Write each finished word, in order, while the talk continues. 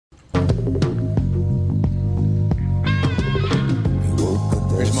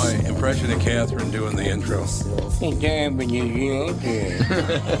impression of Catherine doing the intro. That's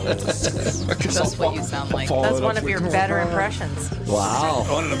what you sound like. That's one of your better impressions. Wow.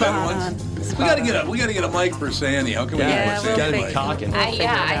 One of the better ones. We gotta get a mic for Sandy. How can we get we'll Sandy? figure- talking.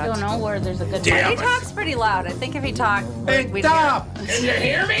 I don't know where there's a good Damn He it. talks pretty loud. I think if he talked, Hey, we'd stop! Can you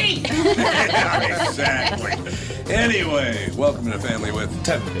hear me? Exactly. Anyway, welcome to the family with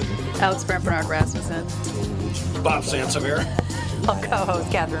Alex Brant Bernard Rasmussen. Bob Sansevier. I'll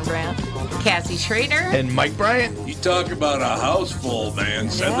co-host Catherine Brandt. Cassie Schrader. And Mike Bryant. You talk about a house full, man.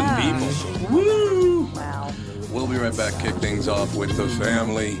 7 Yeah. people. Woo! Wow. We'll be right back. Kick things off with the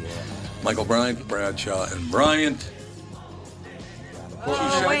family. Michael Bryant, Bradshaw, and Bryant.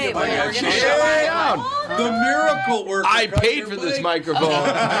 Oh, wait, we're gonna She's show shut up. down. The miracle worker. I cut paid your for this mic. microphone.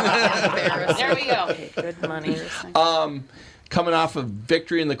 There we go. Good money. Coming off of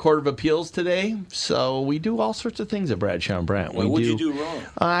victory in the Court of Appeals today, so we do all sorts of things at Bradshaw and Bryant. What would you do wrong?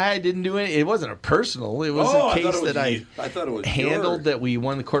 I didn't do it. It wasn't a personal. It was Oh, a I thought case it was that I thought it was handled your- that we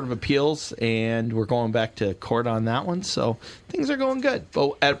won the Court of Appeals, and we're going back to court on that one. So things are going good.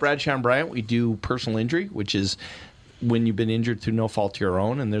 But at Bradshaw and Bryant, we do personal injury, which is when you've been injured through no fault of your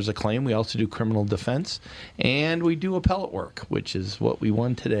own and there's a claim. We also do criminal defense, and we do appellate work, which is what we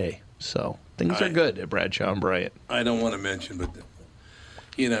won today. So things are good at Bradshaw and Bryant. I don't want to mention, but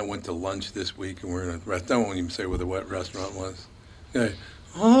he and I went to lunch this week, and we're in a restaurant. I won't even say where the wet restaurant was. Okay.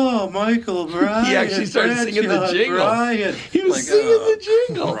 Oh, Michael Bryant. He actually started singing the jingle. Bryant. He was singing the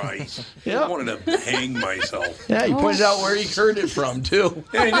jingle. Christ. Yeah. I wanted to hang myself. Yeah, he pointed out where he heard it from, too.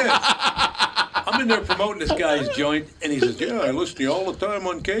 Yeah, he did. I'm in there promoting this guy's joint, and he says, "Yeah, I listen to you all the time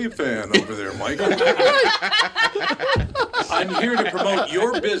on K-Fan over there, Michael." I'm here to promote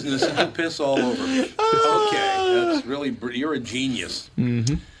your business, and you piss all over me. Okay, that's really you're a genius.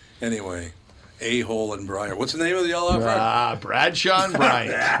 Mm-hmm. Anyway, A-hole and Briar. What's the name of the yellow front? Bradshaw and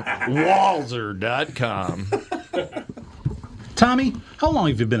Bryant. Walzer.com. Tommy, how long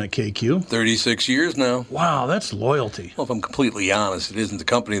have you been at KQ? 36 years now. Wow, that's loyalty. Well, if I'm completely honest, it isn't the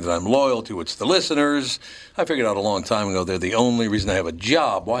company that I'm loyal to, it's the listeners. I figured out a long time ago they're the only reason I have a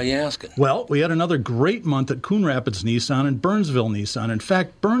job. Why are you asking? Well, we had another great month at Coon Rapids Nissan and Burnsville Nissan. In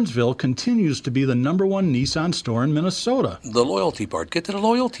fact, Burnsville continues to be the #1 Nissan store in Minnesota. The loyalty part. Get to the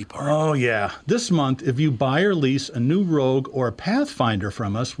loyalty part. Oh, yeah. This month, if you buy or lease a new Rogue or a Pathfinder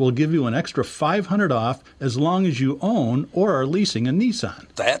from us, we'll give you an extra $500 off as long as you own or are leasing a Nissan.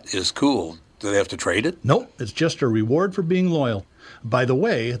 That is cool. Do they have to trade it? Nope, it's just a reward for being loyal. By the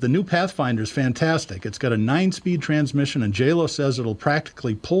way, the new Pathfinder's fantastic. It's got a 9-speed transmission, and JLo says it'll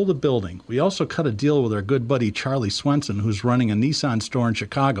practically pull the building. We also cut a deal with our good buddy Charlie Swenson, who's running a Nissan store in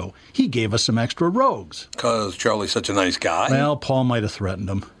Chicago. He gave us some extra Rogues. Because Charlie's such a nice guy? Well, Paul might have threatened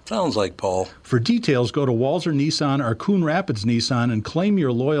him. Sounds like Paul. For details, go to Walzer Nissan or Coon Rapids Nissan and claim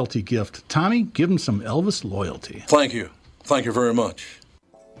your loyalty gift. Tommy, give him some Elvis loyalty. Thank you. Thank you very much.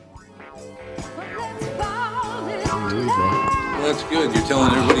 That's good. You're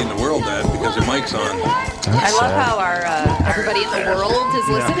telling everybody in the world that because their mic's on. I love how our Everybody in the world is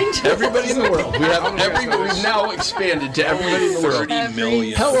listening to Everybody in the world. We have we've now expanded to everybody in the world. 30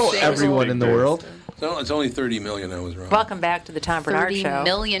 million. Hello, everyone in the world. No, it's only 30 million. I was wrong. welcome back to the Tom Bernard 30 Show.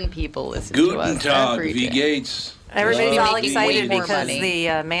 million people listen to Guten us Tag, every V. day. Gates. Everybody's all Making excited way more because money.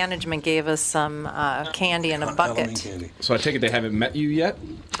 the management gave us some candy in a Halloween bucket. candy. So I take it they haven't met you yet?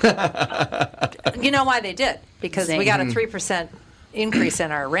 You know why they did? Because we got a 3% increase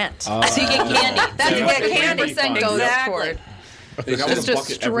in our rent. So you get candy. That's You what get candy. 3% goes Exactly. toward. They That said- was Just a a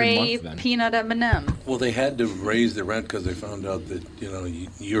bucket every stray month then. peanut M&M. well, they had to raise the rent because they found out that,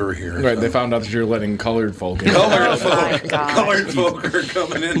 you're here. Right, so. they found out that you're letting colored folk in. Colored Oh, my folk. God. Colored folk are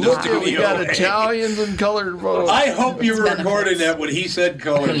coming in the Look, studio. we got Italians and colored folks. I hope you were recording that when he said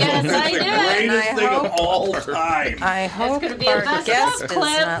colored Yes, folk. That's I the did. greatest And I thing of hope- all time. I hope gonna be a our best guest of is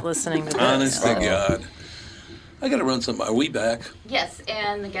clip. not listening to this. Honest to God. I got to run some. Are we back? Yes,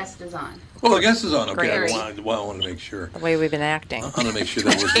 and the guest is on. Well, the guest is on. Okay, Great. I want to make sure. The way we've been acting. I want to make sure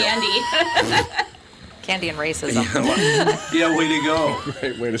that was Candy. Candy and racism. Yeah, way to go.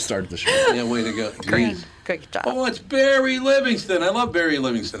 Great way to start the show. Yeah, way to go. Great. Good job. Oh, it's Barry Livingston. I love Barry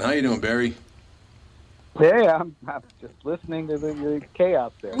Livingston. How you doing, Barry? Hey, I'm just listening to the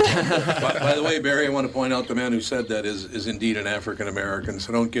chaos there. By the way, Barry, I want to point out the man who said that is indeed an African American.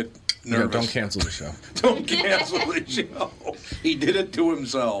 So don't get Yeah, nervous. don't cancel the show. Don't cancel the show. He did it to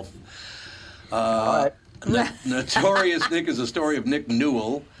himself. All right. Notorious Nick is a story of Nick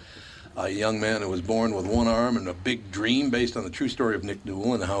Newell, a young man who was born with one arm and a big dream based on the true story of Nick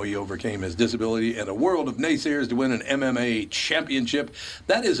Newell and how he overcame his disability and a world of naysayers to win an MMA championship.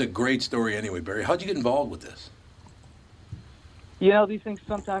 That is a great story anyway, Barry. How'd you get involved with this? these things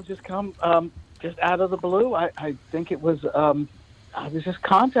sometimes just come just out of the blue. I think it was I was just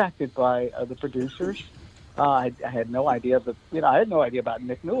contacted by the producers. I had no idea that I had no idea about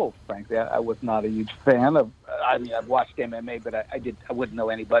Nick Newell. Frankly, I was not a huge fan of. I mean, I've watched MMA, but I wouldn't know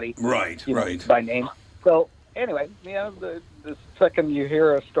anybody Right. by name. So anyway, the second you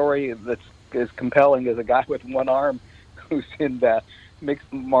hear a story that's as compelling as a guy with one arm who's in the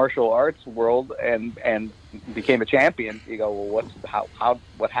mixed martial arts world and became a champion, you go, well,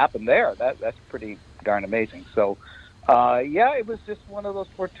 what happened there? That's pretty darn amazing. So, it was just one of those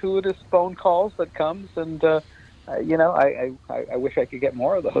fortuitous phone calls that comes, and I wish I could get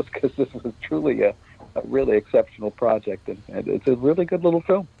more of those, because this was truly a really exceptional project, and it's a really good little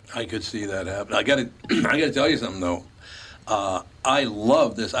film. I could see that happen. I got to tell you something though. I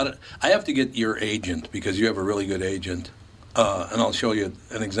love this. I have to get your agent, because you have a really good agent. And I'll show you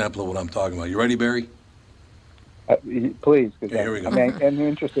an example of what I'm talking about. You ready, Barry? Please, because here we go. I'm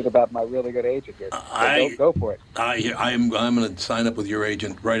interested about my really good agent here. So go for it. I'm going to sign up with your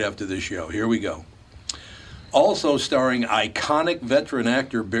agent right after this show. Here we go. Also starring iconic veteran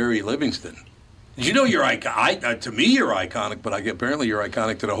actor Barry Livingston. Did you know you're iconic? To me, you're iconic, but apparently you're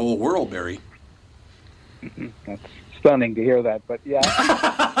iconic to the whole world, Barry. That's stunning to hear that, but yeah,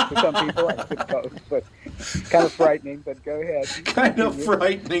 for some people, I suppose. But kind of frightening, but go ahead. Kind of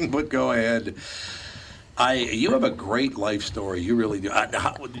frightening, but go ahead. You have a great life story. You really do.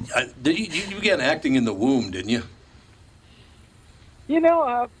 You began acting in the womb, didn't you?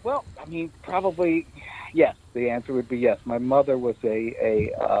 Well, I mean, probably yes. The answer would be yes. My mother was she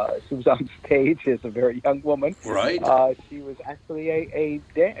was on stage as a very young woman. Right. She was actually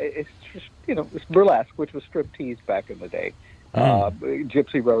it's burlesque, which was striptease back in the day.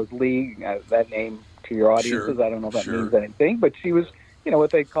 Gypsy Rose Lee, that name to your audiences, Sure. I don't know if that means anything, but she was,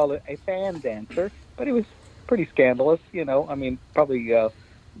 what they call a fan dancer, but it was pretty scandalous, I mean, probably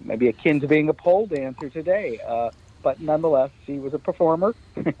maybe akin to being a pole dancer today. But nonetheless, she was a performer,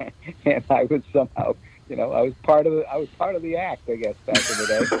 and I was somehow, I was part of the act, I guess, back in the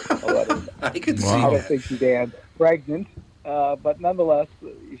day. I could see I don't that. think she danced pregnant, but nonetheless,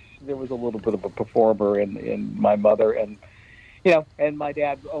 there was a little bit of a performer in my mother, and and my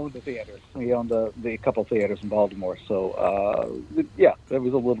dad owned the theaters. He owned the couple theaters in Baltimore, so there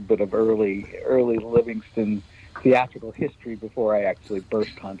was a little bit of early Livingston theatrical history before I actually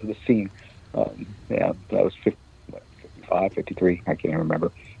burst onto the scene. That was 55, 53, I can't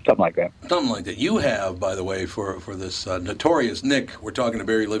remember. Something like that. Something like that. You have, by the way, for this Notorious Nick, we're talking to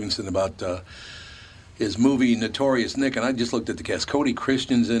Barry Livingston about his movie Notorious Nick, and I just looked at the cast. Cody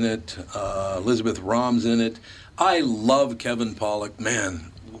Christian's in it. Elizabeth Rom's in it. I love Kevin Pollak.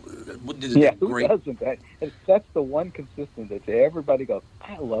 Man, yeah, great. Who doesn't? That's the one consistent that everybody goes,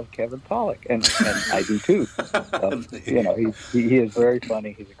 I love Kevin Pollak, and I do too. He is very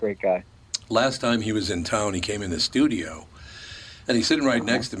funny. He's a great guy. Last time he was in town, he came in the studio, and he's sitting right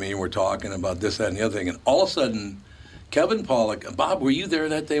next to me, and we're talking about this, that, and the other thing, and all of a sudden, Kevin Pollak, Bob, were you there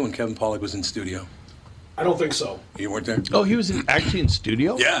that day when Kevin Pollak was in studio? I don't think so. You weren't there? Oh, he was actually in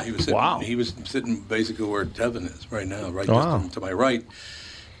studio? Yeah, he was sitting, Wow. He was sitting basically where Tevin is right now, right Wow. just to my right.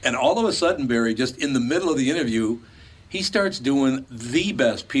 And all of a sudden, Barry, just in the middle of the interview, he starts doing the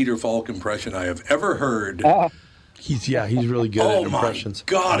best Peter Falk impression I have ever heard. He's really good at impressions.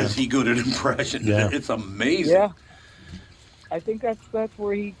 Oh, my God, is he good at impressions. Yeah. It's amazing. Yeah. I think that's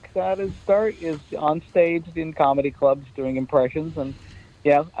where he got his start, is on stage in comedy clubs doing impressions, and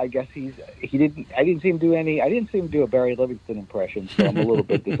I guess I didn't see him do a Barry Livingston impression, so I'm a little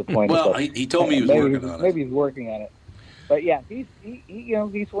bit disappointed. Well, but he told me he was working on it. Maybe he's working on it. But yeah, he's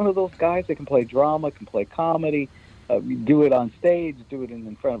one of those guys that can play drama, can play comedy, do it on stage, do it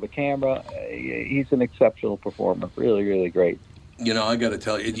in front of a camera. He's an exceptional performer. Really, really great. I got to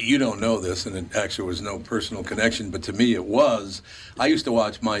tell you, you don't know this, and it actually was no personal connection, but to me it was. I used to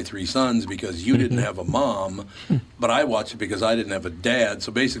watch My Three Sons because you didn't have a mom, but I watched it because I didn't have a dad.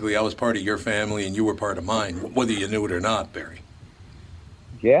 So basically I was part of your family and you were part of mine, whether you knew it or not, Barry.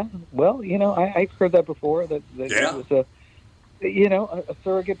 Yeah, well, I've heard that before, that Yeah. it was a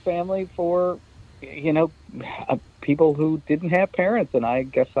surrogate family for, people who didn't have parents. And I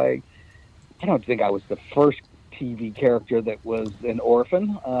guess I don't think I was the first TV character that was an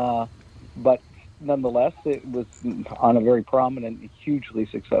orphan, but nonetheless, it was on a very prominent, hugely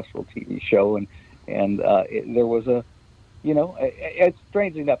successful TV show, and there was a, it's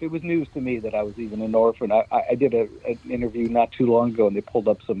strangely enough, it was news to me that I was even an orphan. I did an interview not too long ago, and they pulled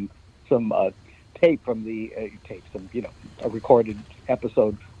up some tape from the a recorded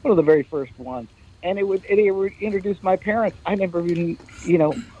episode, one of the very first ones, and it would introduce my parents. I never even,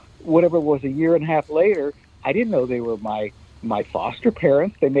 whatever it was, a year and a half later, I didn't know they were my my foster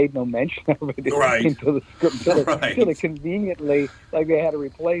parents, they made no mention of it Right. into the script Right. until they conveniently, like they had to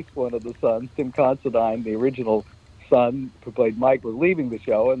replace one of the sons. Tim Considine, the original son who played Mike, was leaving the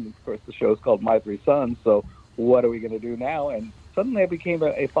show, and of course the show's called My Three Sons. So what are we going to do now? And suddenly I became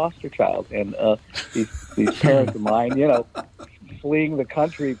a foster child, and these parents of mine, fleeing the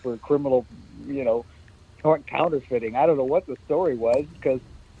country for criminal, counterfeiting. I don't know what the story was, because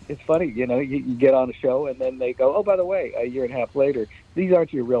it's funny, you get on a show and then they go, oh, by the way, a year and a half later, these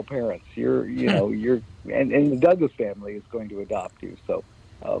aren't your real parents. You're and the Douglas family is going to adopt you. So,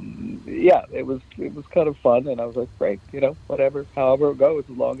 it was kind of fun, and I was like, great, whatever, however it goes,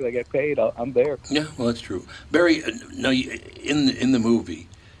 as long as I get paid, I'm there. Yeah, well, that's true. Barry, in the movie,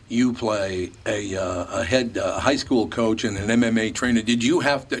 you play a head high school coach and an MMA trainer. Do you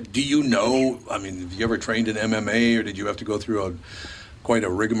have you ever trained in MMA, or did you have to go through quite a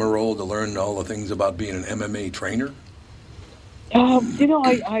rigmarole to learn all the things about being an MMA trainer? It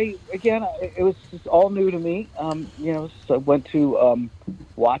was just all new to me. So I went to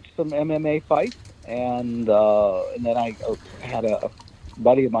watch some MMA fights, and then I had a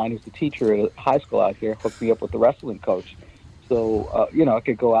buddy of mine who's a teacher at a high school out here hooked me up with the wrestling coach. So, I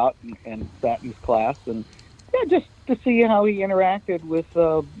could go out and sat in his class and, just to see how he interacted with,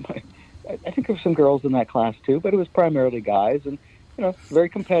 I think there were some girls in that class too, but it was primarily guys, and, very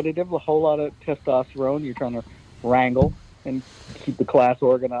competitive, a whole lot of testosterone. You're trying to wrangle and keep the class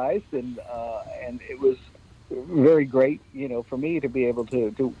organized, and it was very great, for me to be able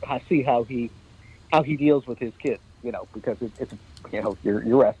to see how he deals with his kids, because it's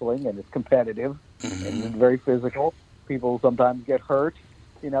you're wrestling and it's competitive and it's very physical. People sometimes get hurt,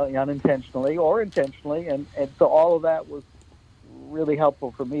 unintentionally or intentionally, and so all of that was really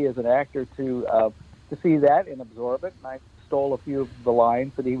helpful for me as an actor to see that and absorb it. And I stole a few of the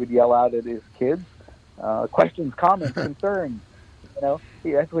lines that he would yell out at his kids. Questions, comments, concerns.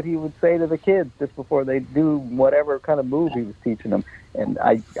 That's what he would say to the kids just before they do whatever kind of move he was teaching them. And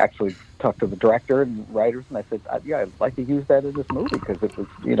I actually talked to the director and writers, and I said, I'd like to use that in this movie, because it was,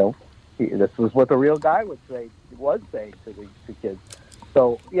 this was what the real guy was saying to the kids.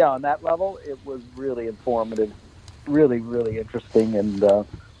 So, on that level, it was really informative, really, really interesting, and that's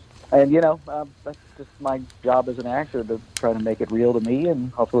just my job as an actor, to try to make it real to me,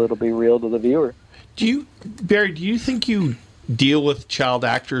 and hopefully it'll be real to the viewer. Barry, do you think you deal with child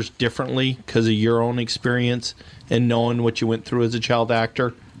actors differently because of your own experience and knowing what you went through as a child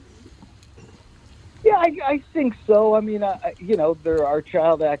actor? Yeah, I think so. I mean, there are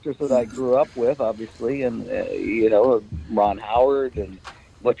child actors that I grew up with, obviously, and, Ron Howard and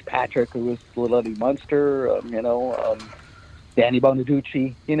Butch Patrick, who was Little Eddie Munster, Danny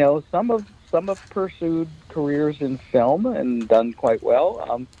Bonaducci. Some have pursued careers in film and done quite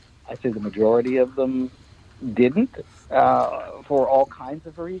well. I say the majority of them didn't, for all kinds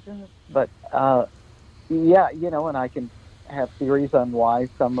of reasons. But, and I can have theories on why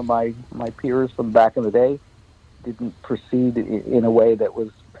some of my peers from back in the day didn't proceed in a way that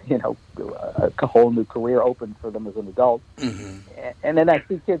was, a whole new career open for them as an adult. Mm-hmm. And then I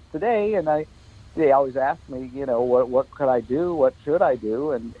see kids today, and they always ask me, what could I do? What should I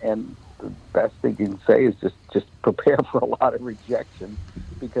do? And the best thing you can say is just prepare for a lot of rejection,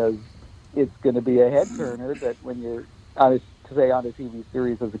 because it's going to be a head turner that when you're on a TV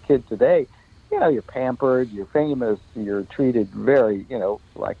series as a kid today, you're pampered, you're famous, you're treated very,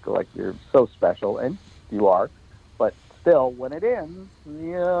 like you're so special, and you are. But still, when it ends,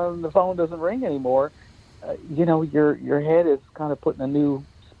 the phone doesn't ring anymore. Your head is kind of put in a new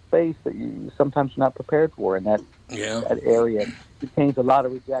space that you sometimes not prepared for, and that area contains a lot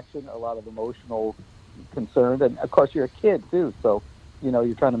of rejection, a lot of emotional concern, and of course you're a kid too, so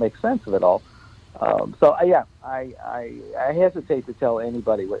you're trying to make sense of it all. I hesitate to tell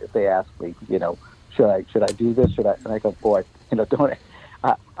anybody if they ask me, should I do this? Should I? And I go, boy, don't.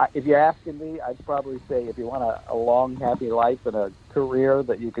 If you're asking me, I'd probably say, if you want a long, happy life and a career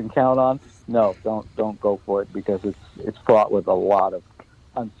that you can count on, no, don't go for it, because it's fraught with a lot of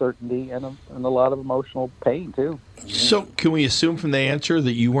uncertainty and a lot of emotional pain too. So can we assume from the answer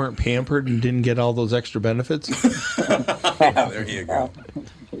that you weren't pampered and didn't get all those extra benefits? Yeah, there you go.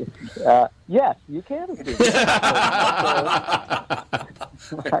 Yes, you can assume that.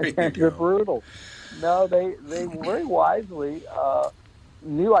 My parents are brutal. No, they very wisely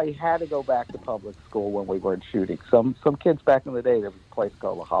knew I had to go back to public school when we weren't shooting. Some kids back in the day, there was a place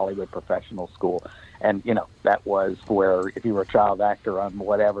called the Hollywood Professional School, and that was where if you were a child actor on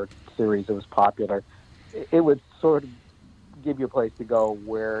whatever series that was popular, it would sort of give you a place to go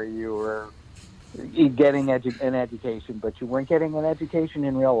where you were getting an education, but you weren't getting an education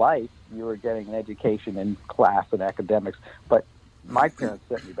in real life. You were getting an education in class and academics. But my parents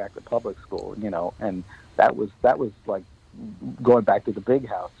sent me back to public school, and that was like going back to the big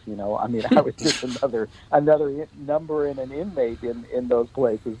house. I mean, I was just another number and an inmate in those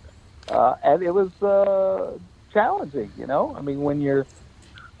places, and it was challenging. I mean, when you're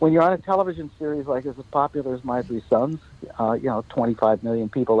on a television series like as popular as My Three Sons, 25 million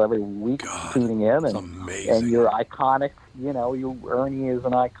people every week tuning in, and you're iconic. Ernie is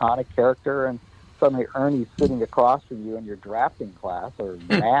an iconic character, and suddenly Ernie's sitting across from you in your drafting class or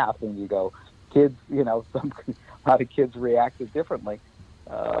math, and you go, kids, a lot of kids reacted differently.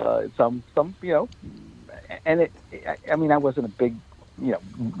 Some, and I mean, I wasn't a big,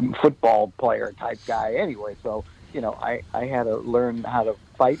 football player type guy anyway, so. I had to learn how to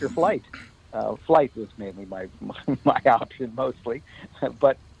fight or flight. Flight was mainly my option mostly,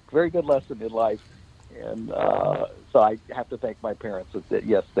 but very good lesson in life. And so I have to thank my parents that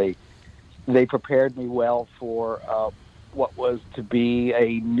yes, they prepared me well for what was to be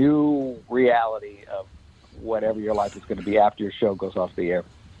a new reality of whatever your life is going to be after your show goes off the air.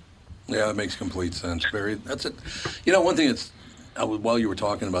 Yeah, that makes complete sense, Barry. That's it. One thing that's while you were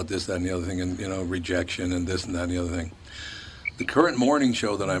talking about this, that, and the other thing, and rejection and this and that and the other thing, the current morning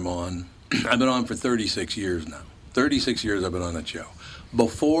show that I'm on, I've been on for 36 years now. 36 years I've been on that show.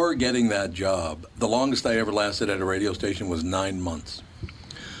 Before getting that job, the longest I ever lasted at a radio station was 9 months.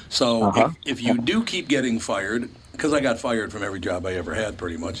 So if you do keep getting fired, because I got fired from every job I ever had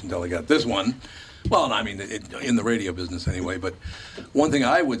pretty much until I got this one. Well, I mean, in the radio business anyway. But one thing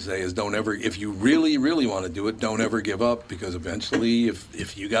I would say is don't ever, if you really, really want to do it, don't ever give up, because eventually,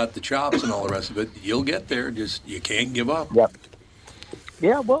 if you got the chops and all the rest of it, you'll get there. Just, you can't give up. Yep.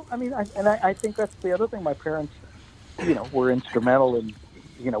 Yeah, well, I mean, I think that's the other thing. My parents, were instrumental in,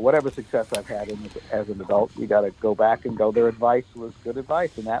 whatever success I've had as an adult. You got to go back and go, their advice was good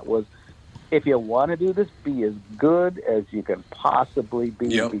advice, and that was, if you want to do this, be as good as you can possibly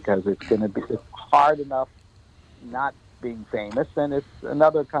be, because it's going to be hard enough not being famous, and it's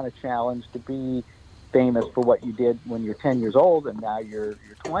another kind of challenge to be famous for what you did when you're 10 years old and now you're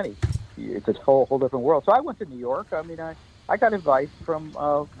 20. It's a whole different world. So I went to New York. I mean, I got advice from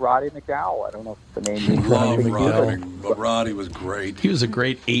Roddy McDowell. I don't know if the name means anything to you, but Roddy was great. He was a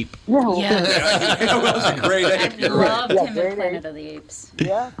great ape. Yeah. He was a great ape. You're right. Loved him in Planet of the Apes.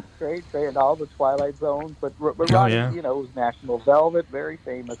 Yeah, great, and all the Twilight Zones. But Roddy, was National Velvet, very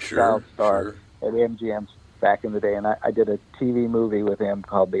famous child star at MGM back in the day. And I did a TV movie with him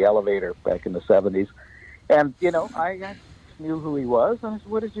called The Elevator back in the 70s. And, I knew who he was. And I said,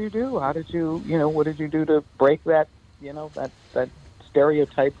 what did you do? How did you, what did you do to break that, that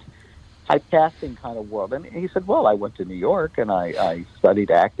stereotyped typecasting kind of world? And he said, well, I went to New York and I studied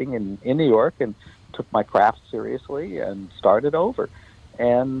acting in New York and took my craft seriously and started over.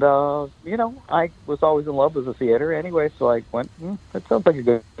 And, I was always in love with the theater anyway, so I went, that sounds like a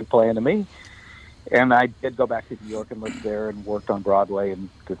good plan to me. And I did go back to New York and lived there and worked on Broadway and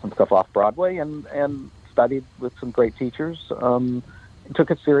did some stuff off Broadway and studied with some great teachers.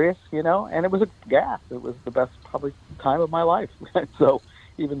 Took it serious, and it was a gas. It was the best probably time of my life. So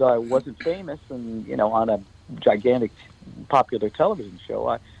even though I wasn't famous and, on a gigantic popular television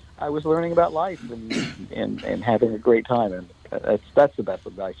show, I was learning about life and having a great time. And that's the best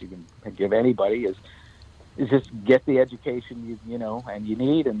advice you can give anybody is just get the education and you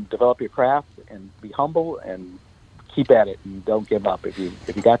need, and develop your craft and be humble and keep at it and don't give up. If you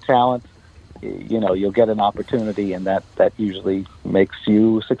got talent, you'll get an opportunity, and that usually makes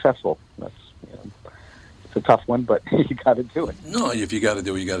you successful. That's it's a tough one, but you got to do it. No, if you got to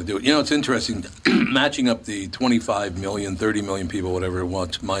do it, you got to do it. It's interesting matching up the 25 million, 30 million people, whatever,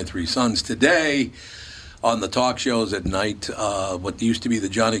 watch My Three Sons today on the talk shows at night. What used to be the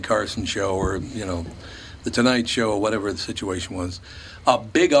Johnny Carson show, or the Tonight Show, or whatever the situation was. A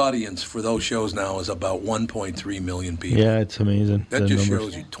big audience for those shows now is about 1.3 million people. Yeah, it's amazing. That just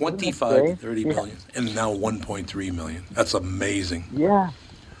shows you 25 to 30 million, and now 1.3 million. That's amazing. Yeah.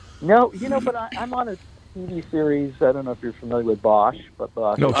 No, but I'm on a TV series. I don't know if you're familiar with Bosch, but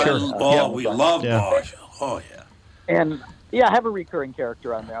Bosch. No, sure. We love Bosch. Oh, yeah. And, I have a recurring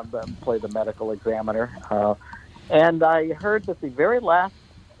character on there. I play the medical examiner. And I heard that the very last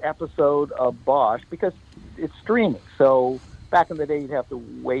episode of Bosch, because it's streaming, so back in the day you'd have to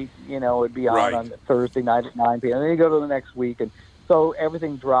wait, it'd be on Thursday night at 9 p.m. and then you go to the next week, and so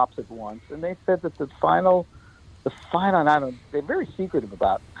everything drops at once. And they said that the final, they're very secretive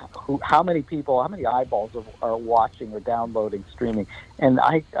about how many people, how many eyeballs are watching or downloading, streaming. And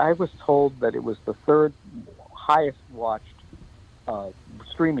I was told that it was the third highest watched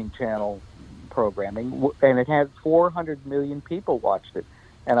streaming channel programming, and it had 400 million people watched it.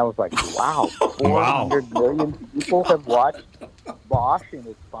 And I was like, wow, 400 million people have watched Bosch in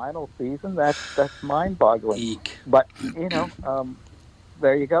its final season? That's mind-boggling. Eek. But,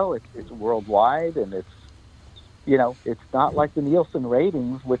 there you go. It's worldwide, and it's not like the Nielsen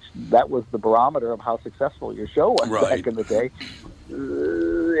ratings, which that was the barometer of how successful your show was back in the day.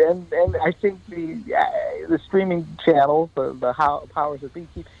 And I think the streaming channels, the powers that be,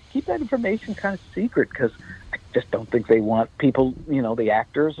 keep that information kind of secret, because I just don't think they want people, the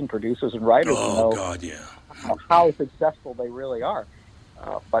actors and producers and writers to know God, yeah. how successful they really are.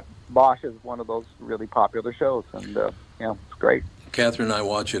 But Bosch is one of those really popular shows, and it's great. Catherine and I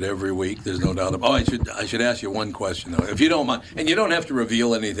watch it every week. There's no doubt about. I should ask you one question though, if you don't mind, and you don't have to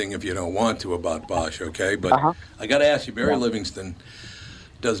reveal anything if you don't want to about Bosch, okay? But I got to ask you, Barry Livingston,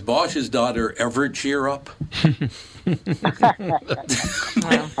 does Bosch's daughter ever cheer up? I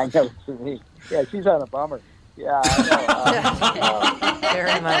know what you mean. Yeah, she's on a bummer. Yeah, I know.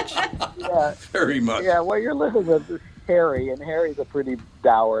 Very much. Yeah, very much. Yeah, well, you're living with Harry, and Harry's a pretty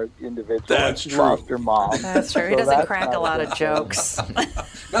dour individual. That's She true. lost her mom. That's true. He doesn't crack a lot of jokes.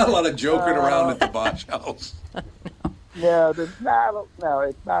 Not a lot of joking around at the Bosch house. No, there's not. No,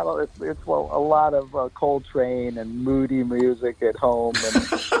 it's not. It's a lot of Coltrane and moody music at home,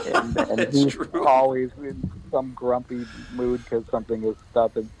 and he's true. always in some grumpy mood because something is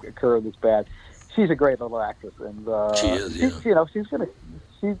about to occur that's bad. She's a great little actress, and she is. Yeah. She's gonna.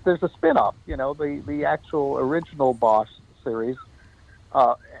 There's a spin-off. The actual original Bosch series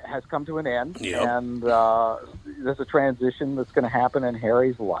has come to an end, and there's a transition that's going to happen in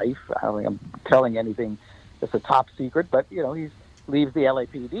Harry's life. I don't think I'm telling anything that's a top secret, but he leaves the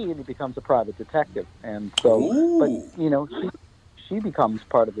LAPD and he becomes a private detective, and so she becomes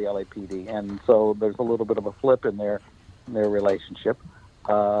part of the LAPD, and so there's a little bit of a flip in their relationship.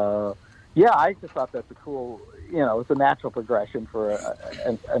 I just thought that's a cool. It's a natural progression for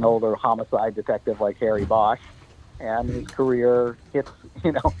an older homicide detective like Harry Bosch, and his career hits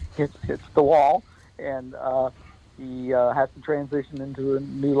the wall, and he has to transition into a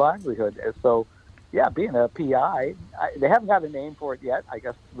new livelihood. So, being a PI, they haven't got a name for it yet. I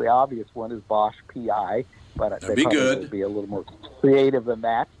guess the obvious one is Bosch PI, but they probably should be a little more creative than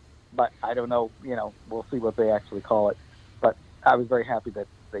that. But I don't know. We'll see what they actually call it. But I was very happy that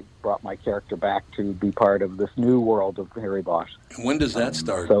they brought my character back to be part of this new world of Harry Bosch. When does that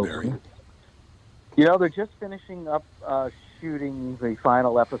start, Barry? They're just finishing up shooting the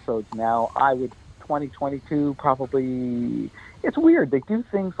final episodes now. 2022 probably. It's weird. They do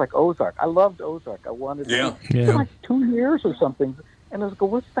things like Ozark. I loved Ozark. I wanted to like 2 years or something. And I was like,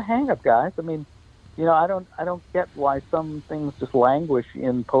 what's the hang-up, guys? I mean, I don't get why some things just languish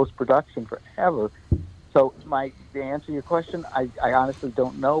in post-production forever. So to answer your question, I honestly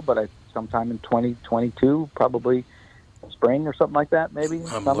don't know, but sometime in 2022, probably spring or something like that, maybe.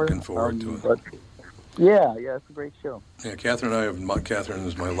 I'm summer. looking forward to it. But yeah, it's a great show. Yeah, Catherine and Catherine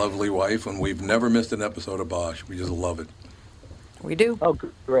is my lovely wife, and we've never missed an episode of Bosch. We just love it. We do. Oh,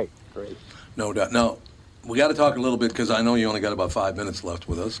 great. No doubt. Now, we got to talk a little bit, because I know you only got about 5 minutes left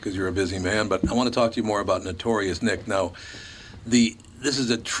with us, because you're a busy man, but I want to talk to you more about Notorious Nick. Now, this is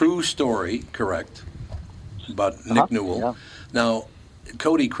a true story, correct? About Nick Newell. Yeah. Now,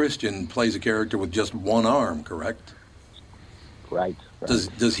 Cody Christian plays a character with just one arm, correct? Right.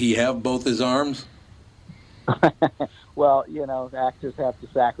 Does he have both his arms? Well, actors have to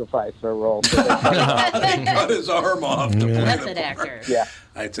sacrifice their role. So He cut his arm off to play Method the actor. Yeah.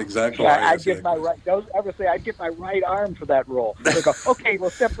 That's exactly right. I'd get my right. Don't ever say I'd get my right arm for that role. They go, okay, we'll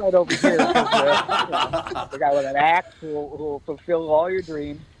step right over here. The guy with an axe who will fulfill all your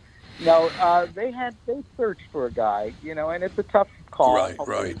dreams. No, they searched for a guy, and it's a tough call.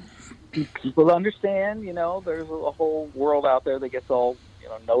 Right. People understand, there's a whole world out there that gets all,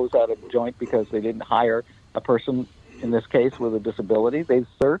 nose out of joint because they didn't hire a person, in this case, with a disability. They've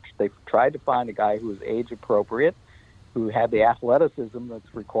searched. They've tried to find a guy who was age appropriate, who had the athleticism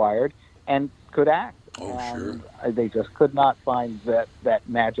that's required, and could act. Sure. They just could not find that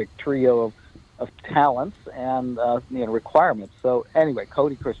magic trio of talents and requirements. So anyway,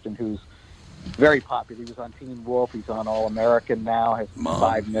 Cody Christian, who's very popular. He was on Teen Wolf. He's on All American now. Has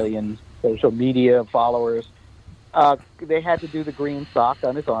 5 million social media followers. They had to do the green sock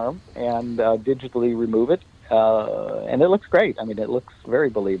on his arm and digitally remove it, and it looks great. I mean, it looks very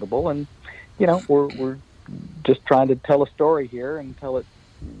believable. And we're just trying to tell a story here and tell it,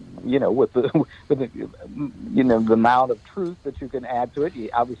 with the amount of truth that you can add to it.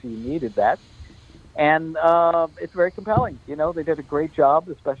 Obviously, you needed that. And it's very compelling. They did a great job,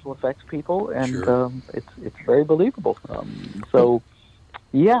 the special effects people, and Sure. it's very believable. It's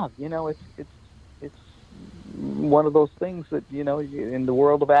one of those things that, in the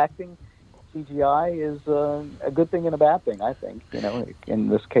world of acting, CGI is a good thing and a bad thing, I think. In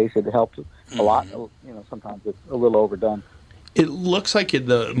this case, it helps a lot. Sometimes it's a little overdone. It looks like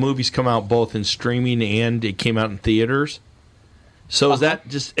the movies come out both in streaming and it came out in theaters. So is that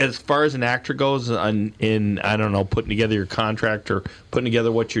just as far as an actor goes in, I don't know, putting together your contract or putting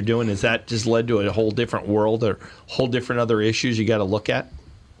together what you're doing, is that just led to a whole different world or whole different other issues you got to look at?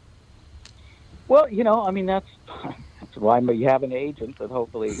 Well, that's why you have an agent that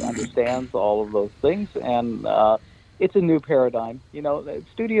hopefully understands all of those things. And it's a new paradigm. The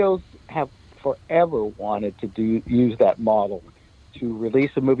studios have forever wanted to use that model to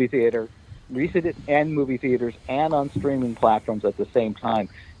release a movie theater, release it in movie theaters and on streaming platforms at the same time.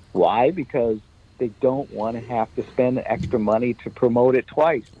 Why? Because they don't want to have to spend extra money to promote it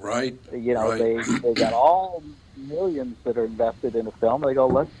twice. Right. They got all millions that are invested in a film. They go,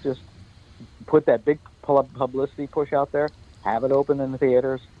 let's just put that big publicity push out there, have it open in the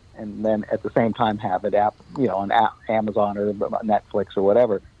theaters, and then at the same time have it on Amazon or Netflix or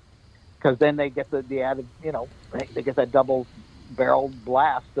whatever. Because then they get the added, they get that double barrel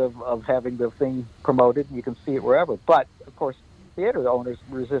blast of having the thing promoted, and you can see it wherever. But of course, theater owners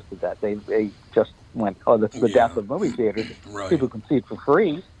resisted that. They just went, "Oh, that's the death of movie theaters. Right. People can see it for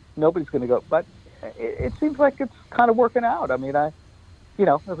free. Nobody's going to go." But it seems like it's kind of working out. I mean, it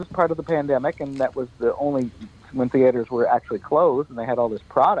was part of the pandemic, and that was the only when theaters were actually closed, and they had all this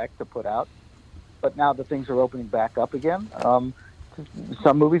product to put out. But now that things are opening back up again,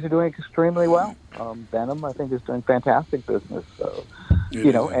 some movies are doing extremely well. Venom, I think, is doing fantastic business. So,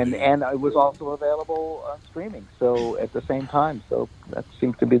 and it was also available on streaming. So at the same time, so that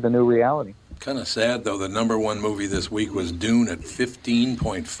seems to be the new reality. Kind of sad, though. The number one movie this week was Dune at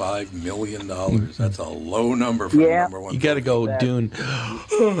 $15.5 million. That's a low number for the number one. You got to go Dune. Kind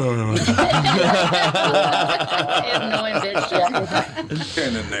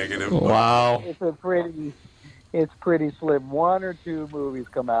of negative. Wow. It's pretty slim. One or two movies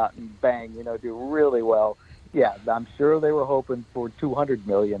come out and bang, do really well. Yeah, I'm sure they were hoping for $200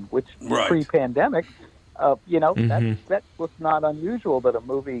 million, which pre-pandemic, that was not unusual that a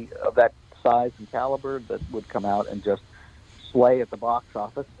movie of that size and caliber that would come out and just slay at the box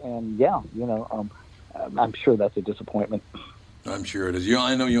office. And I'm sure that's a disappointment. I'm sure it is.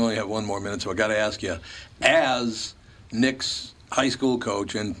 I know you only have one more minute, so I got to ask you, as Nick's high school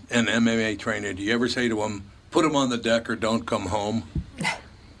coach and MMA trainer, do you ever say to him, put him on the deck or don't come home?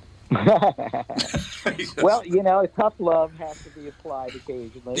 Well, tough love has to be applied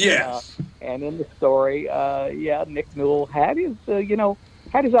occasionally. Yes. And in the story, Nick Newell had his,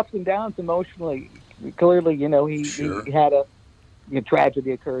 had his ups and downs emotionally. Clearly, he had a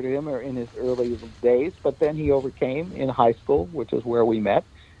tragedy occur to him or in his early days, but then he overcame in high school, which is where we met.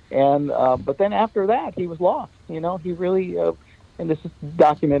 And but then after that, he was lost. He really, and this is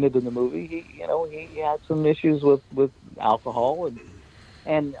documented in the movie. He had some issues with alcohol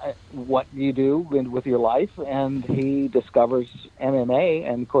and what you do with your life. And he discovers MMA,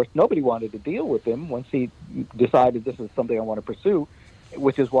 and of course, nobody wanted to deal with him once he decided this is something I want to pursue,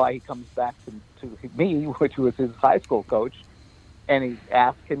 which is why he comes back to me, which was his high school coach, and he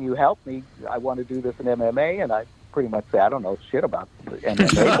asked, "Can you help me? I want to do this in MMA." And I pretty much say, "I don't know shit about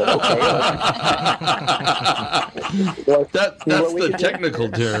MMA, but okay." That's the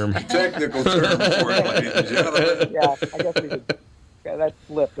technical term. Technical term for it, ladies and gentlemen. Yeah, I guess we could. Yeah, that's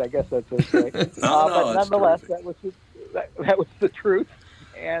flipped. I guess that's okay. No, but nonetheless, that was the truth.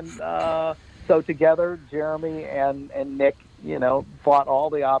 And so together, Jeremy and Nick, fought all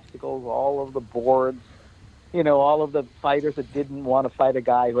the obstacles, all of the boards, all of the fighters that didn't want to fight a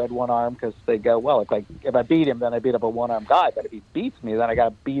guy who had one arm because they go, well, if I beat him, then I beat up a one-armed guy. But if he beats me, then I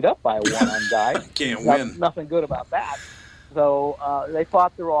got beat up by a one-armed guy. Can't win. Nothing good about that. So they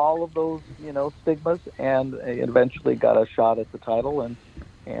fought through all of those, stigmas, and eventually got a shot at the title. And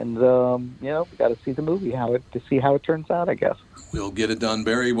got to see the movie to see how it turns out, I guess. We'll get it done.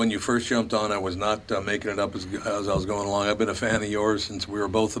 Barry, when you first jumped on, I was not making it up as I was going along. I've been a fan of yours since we were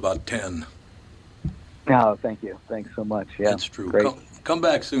both about 10. Oh, thank you. Thanks so much. Yeah, that's true. Great. Come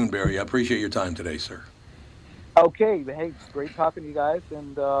back soon, Barry. I appreciate your time today, sir. Okay. Hey, great talking to you guys.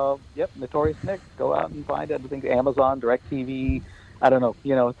 And, Notorious Nick. Go out and find it. I think Amazon, DirecTV. I don't know.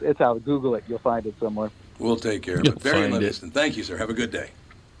 It's out. Google it. You'll find it somewhere. We'll take care of it. Barry Livingston, thank you, sir. Have a good day.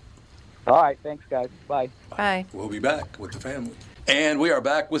 All right. Thanks, guys. Bye. Bye. We'll be back with the family. And we are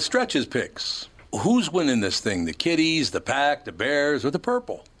back with Stretch's picks. Who's winning this thing? The Kitties, the Pack, the Bears, or the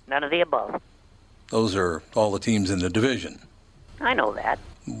Purple? None of the above. Those are all the teams in the division. I know that.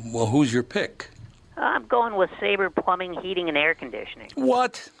 Well, who's your pick? I'm going with Sabre Plumbing, Heating, and Air Conditioning.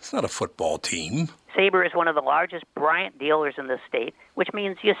 What? It's not a football team. Sabre is one of the largest Bryant dealers in the state, which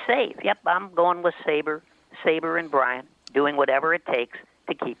means you save. Yep, I'm going with Sabre and Bryant, doing whatever it takes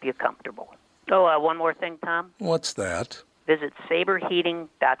to keep you comfortable. Oh, one more thing, Tom. What's that? Visit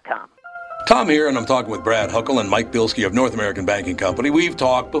saberheating.com. Tom here, and I'm talking with Brad Huckle and Mike Bilski of North American Banking Company. We've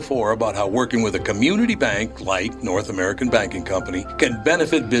talked before about how working with a community bank like North American Banking Company can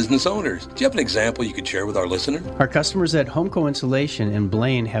benefit business owners. Do you have an example you could share with our listener? Our customers at Homeco Insulation in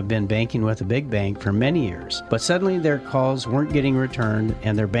Blaine have been banking with a big bank for many years, but suddenly their calls weren't getting returned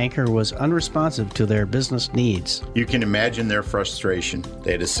and their banker was unresponsive to their business needs. You can imagine their frustration.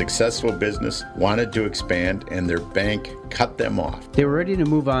 They had a successful business, wanted to expand, and their bank cut them off. They were ready to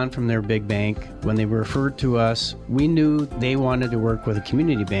move on from their big bank. When they were referred to us, we knew they wanted to work with a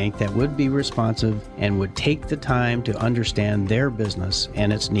community bank that would be responsive and would take the time to understand their business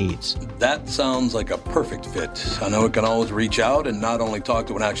and its needs. That sounds like a perfect fit. I know it can always reach out and not only talk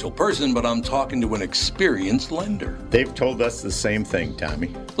to an actual person, but I'm talking to an experienced lender. They've told us the same thing,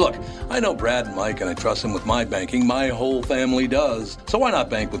 Tommy. Look, I know Brad and Mike, and I trust them with my banking. My whole family does. So why not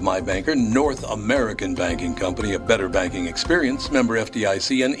bank with my banker, North American Banking Company, a better banking experience, member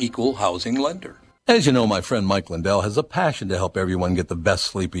FDIC, and equal housing lender. As you know, my friend Mike Lindell has a passion to help everyone get the best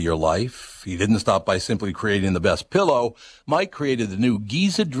sleep of your life. He didn't stop by simply creating the best pillow. Mike created the new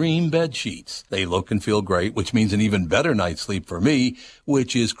Giza Dream bed sheets. They look and feel great, which means an even better night's sleep for me,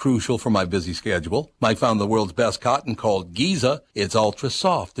 which is crucial for my busy schedule. Mike found the world's best cotton called Giza. It's ultra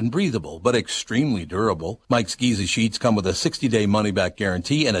soft and breathable, but extremely durable. Mike's Giza sheets come with a 60-day money-back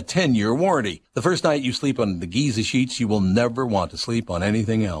guarantee and a 10-year warranty. The first night you sleep on the Giza sheets, you will never want to sleep on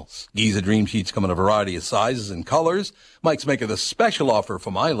anything else. Giza Dream sheets come in a variety of sizes and colors. Mike's making a special offer for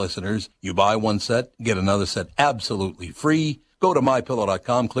my listeners. You buy one set, get another set absolutely free. Go to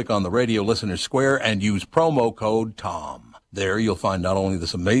MyPillow.com, click on the radio listener square, and use promo code TOM. There you'll find not only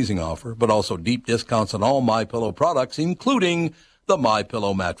this amazing offer, but also deep discounts on all MyPillow products, including the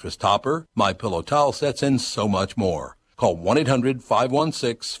MyPillow mattress topper, MyPillow towel sets, and so much more. Call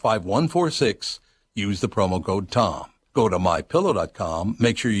 1-800-516-5146. Use the promo code TOM. Go to MyPillow.com.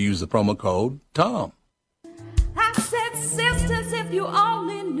 Make sure you use the promo code TOM. I said, sisters, if you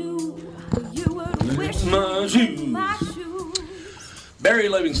only knew, you would wish my shoes. Barry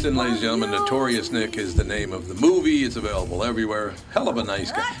Livingston, ladies and gentlemen, Notorious Nick is the name of the movie. It's available everywhere. Hell of a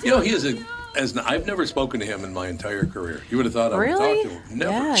nice guy. You know, he is I've never spoken to him in my entire career. You would have thought I would talk to him.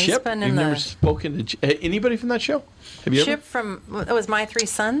 Never. Yeah, Chip, you've never spoken to anybody from that show? Have you Chip ever? from, it was My Three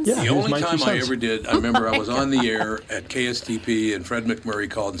Sons? Yeah. The only time I ever did, I remember I was on the air at KSTP and Fred McMurray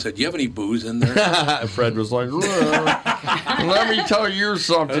called and said, "Do you have any booze in there?" Fred was like, "Let me tell you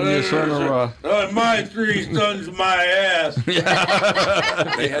something, you son of a..." My Three Sons, my ass. They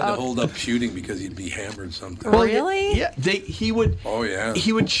had to hold up shooting because he'd be hammered sometimes. Well, really? Yeah, he would. Oh yeah.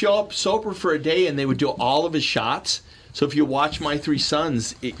 He would show up sober for a day, and they would do all of his shots. So if you watch My Three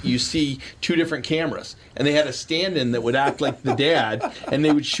Sons, you see two different cameras, and they had a stand-in that would act like the dad, and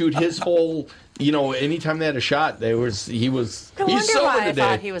they would shoot his whole. You know, anytime they had a shot, he was. I wonder sober why I today.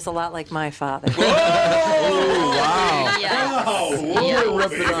 thought he was a lot like my father. Oh, wow. Yes. You're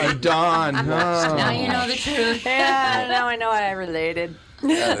ripping on Don. Now you know the truth. Yeah, now I know I related.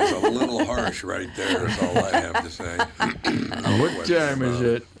 That is a little harsh right there, is all I have to say. What time is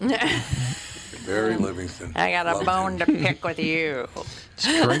it? Barry Livingston. I got a Loved bone him. to pick with you. It's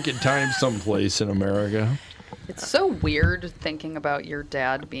drinking time someplace in America. It's so weird thinking about your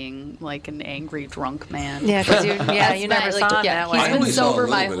dad being like an angry drunk man. Yeah, because you never saw him yeah, that way. he's I been only saw a sober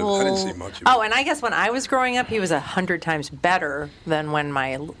little my bit of it. whole. I didn't see much of it. Oh, and I guess when I was growing up, he was 100 times better than when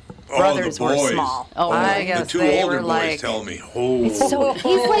my brothers the were boys. small. Oh, I The guess two they older were boys like, tell me, oh. So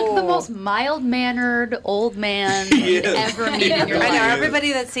he's like the most mild-mannered old man you ever meet in your I life. know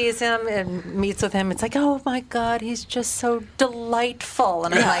everybody that sees him and meets with him, it's like, oh my God, he's just so delightful.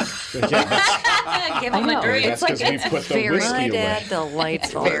 And I'm like, Give him a drink. It's like it's very my dad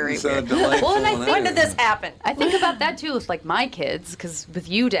delightful. very It's, weird. delightful Well, and I and think When did this happen? I think about that too with like my kids, because with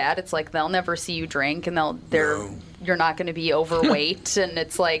you, Dad, it's like they'll never see you drink, and you're not going to be overweight, and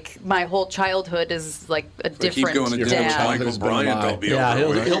it's like my whole childhood is like a If I keep different going to dinner with dad. Michael Bryant, they'll be Yeah,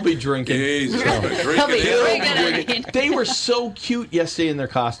 overweight. he'll be drinking. Jesus, He'll be drinking. They were so cute yesterday in their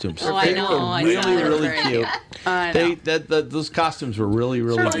costumes. Oh, I they know. were I really, saw them. really Very cute. I know. Those costumes were really,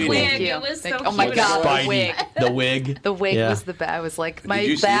 really Her cool. wig, Thank you. it was so Oh my cute. God, the Spidey. wig. The wig. The wig Yeah. was the best. I was like, Did my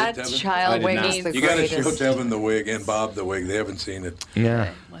you see it, bad Devin? child I did wig not. is the You got to greatest. show Devin the wig and Bob the wig. They haven't seen it. Yeah.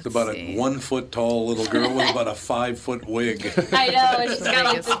 It's about a 1 foot tall little girl with about a 5-foot wig. I know. And she's got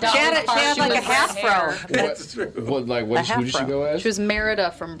like the She had like a half fro. That's true. Who did she go as? She was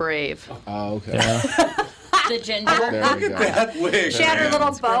Merida from Brave. Oh, okay. The ginger. Look at that wig. She had her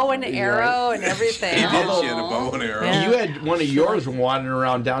little bow and arrow and everything. She had a bow and arrow. You had one of yours wandering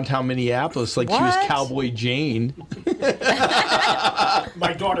around downtown Minneapolis like she was What? Cowboy Jane.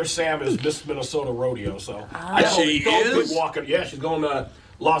 My daughter Sam is Miss Minnesota Rodeo, so She is? walking. Yeah, she's going to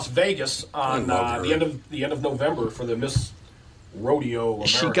Las Vegas on the end of November for the Miss Rodeo America.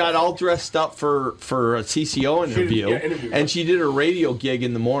 She got all dressed up for a CCO interview, and she did her radio gig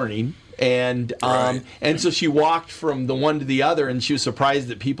in the morning. And and so she walked from the one to the other, and she was surprised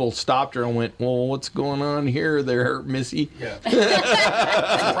that people stopped her and went, "Well, what's going on here, there, Missy?" Yeah.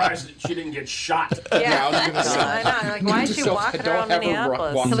 Surprised that she didn't get shot. Yeah, I was gonna say. I know. Like, why is she walking around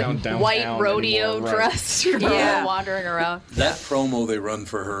Minneapolis? White rodeo dress, wandering around. That promo they run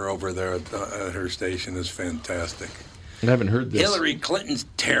for her over there at her station is fantastic. I haven't heard this. Hillary Clinton's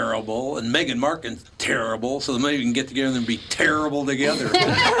terrible, and Meghan Markle's terrible, so maybe we can get together and be terrible together.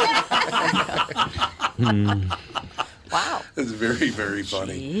 Wow. It's very, very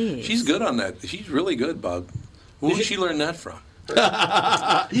funny. Jeez. She's good on that. She's really good, Bob. Who did she learn that from?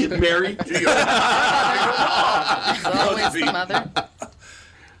 Mary. Always the mother.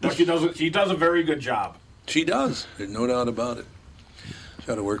 No, she does a very good job. She does. There's no doubt about it.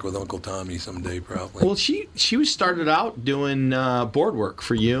 Got to work with Uncle Tommy someday, probably. Well, she started out doing board work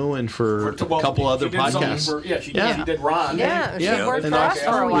for you and for a couple other podcasts. She did Ron. Yeah, she worked for us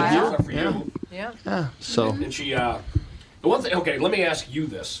for a while. Yeah. So. And she, the one thing. Okay, let me ask you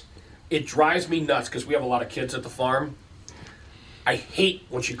this. It drives me nuts because we have a lot of kids at the farm. I hate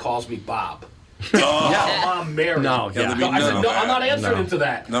when she calls me Bob. Mom, Mary. No, I said, no, I'm not answering into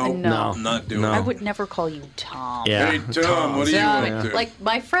that. No, I'm not doing it. I would never call you Tom. Yeah. Hey, Tom, what are you up to? Like,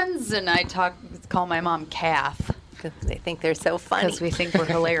 my friends and I call my mom Kath. They think they're so funny. Because we think we're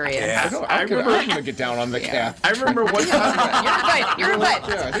hilarious. I'm going to get down on the calf. I remember one time. You're right.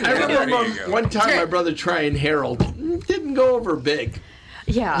 I remember one time my brother trying Harold didn't go over big.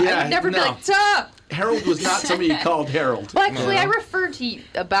 Yeah, I would never be like, Tom. Harold was not somebody you called Harold. Well, actually, I refer to you.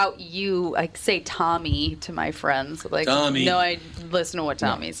 I say Tommy to my friends. Like, Tommy. No, I listen to what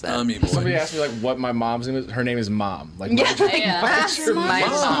Tommy said. Tommy boy. Somebody asked me like what my mom's name is. Her name is Mom. Like, Yeah, what's your my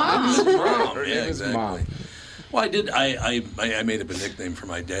mom. Mom. Yeah, exactly. Well, I made up a nickname for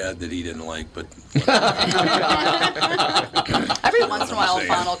my dad that he didn't like, but Every once in a while,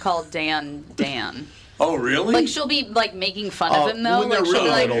 Fawn will call Dan. Oh, really? Like, she'll be like making fun of him though. When they're like, she'll real be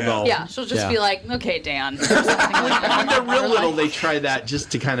like, little, though. Yeah, she'll just be like, "Okay, Dan." Or something like that. When they're real little, they try that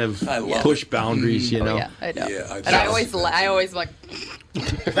just to kind of push boundaries, you know. Yeah, I know. Yeah, And I always like.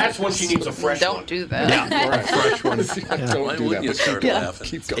 That's when she needs a fresh one. Don't do that. Yeah, a fresh one. Why wouldn't you start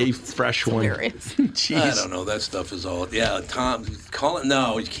laughing? A fresh one. Jeez. I don't know. That stuff is all. Yeah, Tom.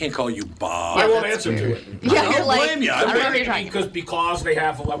 No, you can't call you Bob. I won't answer to it. Yeah, I don't blame you. Because they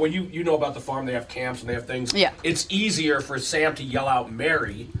have you know about the farm, they have camps and they have things. Yeah. It's easier for Sam to yell out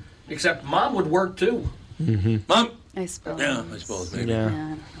Mary, except Mom would work too. Mm-hmm. Mom. I suppose. Yeah, I suppose maybe. Yeah, I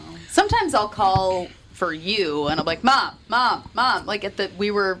don't know. Sometimes I'll call for you, and I'm like, Mom. Like we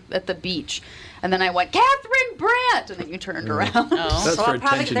were at the beach, and then I went, Catherine Brandt, and then you turned around. That's for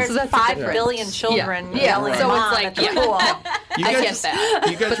attention. There's 5 billion children yelling so Mom it's at the pool. You I guys, get that.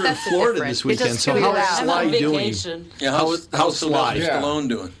 You guys But were in that's the Florida difference. this weekend, so just how's flew Sly out. doing? Vacation. Yeah, How's Sly Sly? Stallone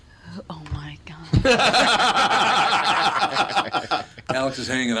doing? Oh my God. Alex is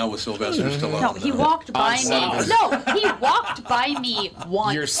hanging out with Sylvester Stallone. No, he walked by me. No, he walked by me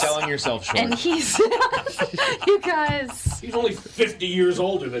once. You're selling yourself short. And he's, you guys. He's only 50 years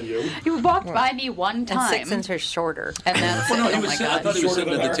older than you. He walked by me one time. And 6 inches shorter. And that's Well, no, he oh was my sitting, I God. thought he was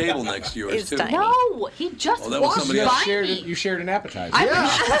sitting Shorter at the than table next to yours, He's too. tiny. No, he just Oh, that was walked somebody by else. me. You shared an appetizer.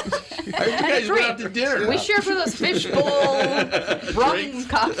 You guys went out to dinner. We shared for those fishbowl rum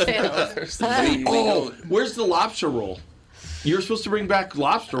cocktails. Oh, where's the lobster roll? You're supposed to bring back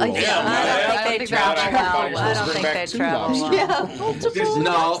lobster roll. I don't think they travel well. I don't think they travel well. Yeah, multiple No,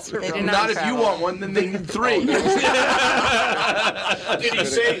 lobster They do not not if you travel. want one, then they need 3. Did he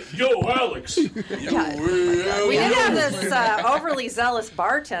say, "Yo, Alex"? We did have this overly zealous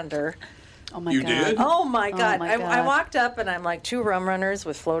bartender. Oh my You God. did? Oh my God. my I God. walked up and I'm like, 2 rum runners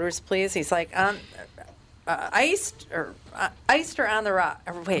with floaters, please. He's like, iced or on the rock.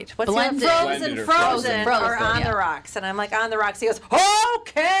 Or wait, what's Blended. it? Frozen or on the rocks. And I'm like, on the rocks. He goes,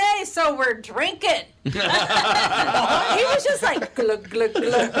 okay, so we're drinking. He was just like glug glug glug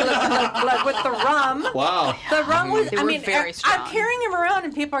glug glug glug with the rum. Wow. The rum was. They were very strong. I'm carrying him around,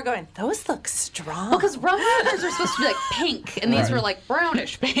 and people are going, "Those look strong." Well, because rum rockers are supposed to be like pink, and these were like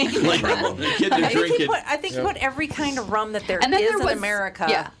brownish pink. The kids are drinking. I think he put every kind of rum that there And then is there in was- America.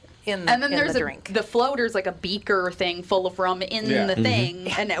 yeah. In And then there's the drink. the floater's like a beaker thing full of rum in the thing,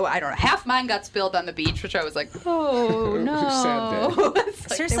 and I don't know. Half mine got spilled on the beach, which I was like, oh no.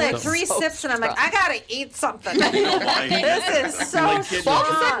 Seriously, like 3 sips, and I'm like, I gotta eat something. This is so All of a sudden,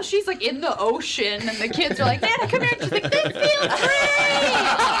 strong. she's like in the ocean, and the kids are like, Nana, come here. And she's like, this feels great.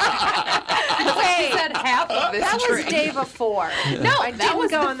 She said half of this That was drink. day before. No, I that didn't was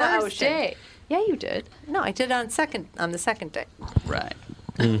go the in the first ocean. day. Yeah, you did. No, I did it on the second day. Right.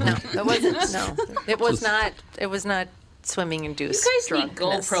 No, it wasn't. No, it was not. It was not swimming induced. You guys need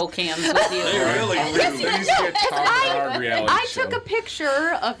drunkenness. GoPro cams with you. They really do. I took a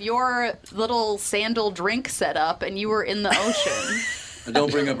picture of your little sandal drink setup, and you were in the ocean.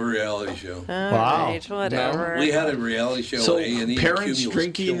 Don't bring up a reality show. Wow. Right, whatever. We had a reality show So on A&E. parents Cumulus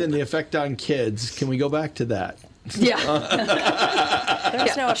drinking killed and the it. effect on kids. Can we go back to that? Yeah.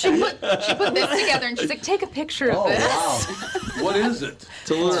 There's no She put this together, and she's like, take a picture of this. Wow. What is it? It's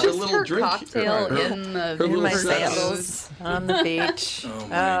a little, It's just a little her drink. cocktail Her- in the her in little my setup. sandals on the beach. Oh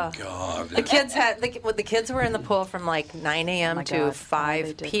my God. The kids the kids were in the pool from like 9 a.m. my to God. All 5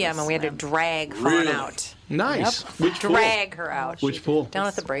 they did p.m. was and we had to swim. drag Fawn Really? out. Nice. Yep. Which pool? Drag her out. Which pool? Down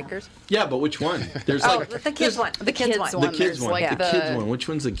at the breakers. Yeah, but which one? There's Oh, like the kids one. The kids one. the one. kids There's one. like the the- kids one. Which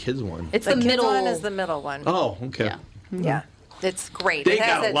one's the kids one? It's The the kids middle. one is the middle one. Oh, okay. Yeah. Yeah. It's great. They It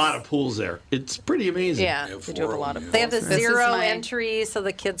has got a its- lot of pools there. It's pretty amazing. Yeah. They have They do have a 4 lot of of They have the This is zero my- entry, so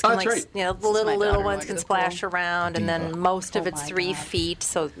the kids Oh, can that's like, right. you know, the This is my little daughter ones like can the splash pool. around, and then most of Oh it's my 3 God. feet,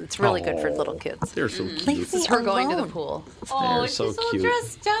 so it's really good for little kids. They're so cute. Leave This is me her going to the alone. pool. Oh, They're she's so all cute.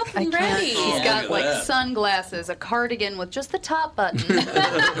 dressed up I and can't. ready. She's look got at like that. sunglasses, a cardigan with just the top button. 'Cause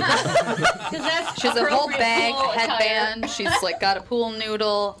that's She has a whole appropriate bag, pool attire. headband. She's like got a pool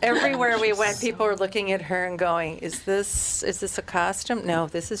noodle. Everywhere we went, people were looking at her and going, "Is this a costume? No,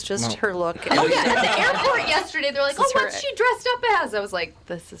 this is just her look." Oh yeah, at the airport yesterday, they're like, This "Oh, is her- what's she dressed up as?" I was like,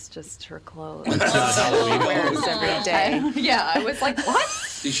 "This is just her clothes." Wears every day. Yeah, I was like, "What?"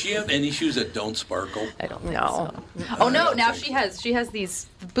 Does she have any shoes that don't sparkle? I don't think No. so. Oh no, now she has these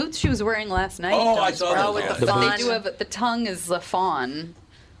boots she was wearing last night. Oh, don't I saw sparkle. those, with yeah. the But fawn. they do have the tongue is the fawn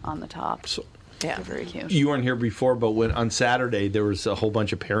on the top. So, Yeah. They're very cute. you weren't here before, but when on Saturday there was a whole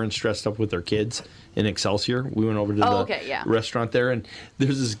bunch of parents dressed up with their kids in Excelsior. We went over to Oh, the okay, yeah. restaurant there, and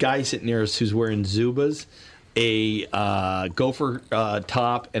there's this guy sitting near us who's wearing Zubas, a gopher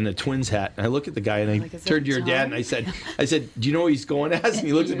top, and a Twins hat. And I look at the guy and I Like, is it turned to your dad and I said, "Do you know what he's going as?" And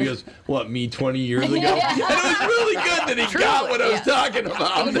he looks at me and goes, "What, me 20 years ago?" And it was really good that he got what I was talking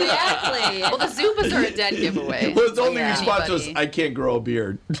about. Exactly. Well, the Zubas are a dead giveaway. Well, his only Yeah. response was, Anybody. "I can't grow a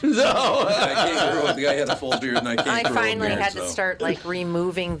beard." So I can't grow it. The guy had a full beard, and I can't I grow a finally beard, had to so. start like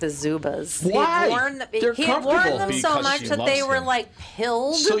removing the Zubas. Why? He had worn comfortable. them so Because much she that they loves were them. like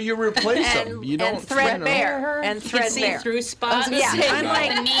pilled. So you replace them. You don't and threadbare. And You can see threadbare. through spots. Yeah, I'm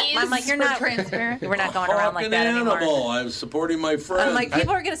like, the knees. you're not transparent. We're not going around like Fucking that anymore. animal. I was supporting my friend. I'm like,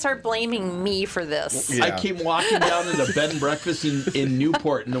 people are going to start blaming me for this. I came walking down to the bed and breakfast in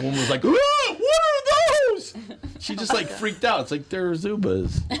Newport, and the woman was like, "Ah, what are those?" She just like freaked out. It's like, they're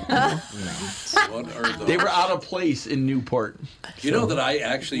Zubas. What are those? They were out of place in Newport. You know that I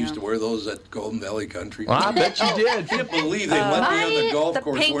actually used to wear those at Golden Valley Country. Well, I bet you did. I can't believe they let me on the golf The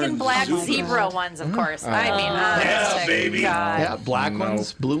course pink wearing and black Zubas. zebra ones, of course. I mean, honest to baby. God. Yeah, black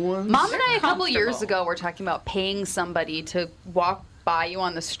ones, blue ones. Mom and I, a couple years ago, were talking about paying somebody to walk by you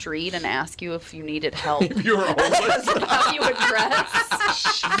on the street and ask you if you needed help. You were homeless. How you would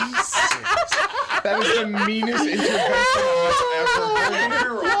dress. That is the meanest intervention I've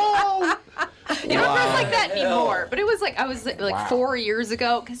ever heard. It was like that anymore, but it was like I was like 4 years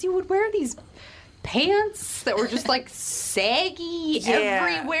ago because you would wear these pants that were just like saggy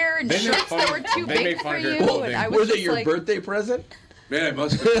everywhere and They make shirts fun that of- were too they big make for fun of your you. clothing. And I was Was it just your like, birthday present? Man, I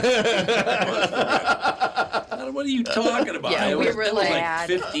must have. What are you talking about? Yeah, It we was, were that was like like,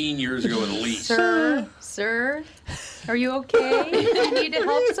 15 years ago at least. Sir, are you okay? Do you need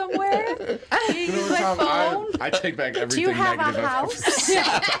help somewhere? Do you You know use what, my Tom? phone? I take back everything Do you have a negative I've house?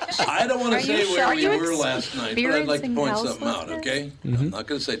 I don't want Are to you say sure? where Are we you were last night, but I'd like to experiencing point something out, houselessness? okay? I'm not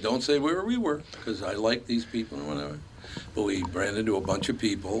going to say, don't say where we were, because I like these people and whatever. But we ran into a bunch of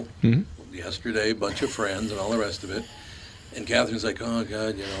people yesterday, a bunch of friends and all the rest of it. And Catherine's like, oh,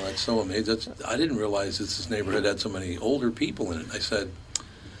 God, that's so amazing. I didn't realize this neighborhood had so many older people in it. I said,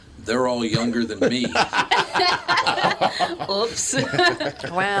 they're all younger than me. Oops.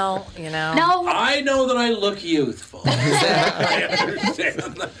 Well, No. I know that I look youthful. I understand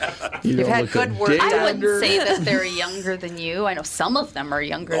that. You've had good work done. I wouldn't say that they're younger than you. I know some of them are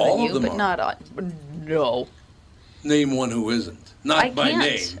younger All than of you, them but are. not all. No. Name one who isn't. Not I by can't.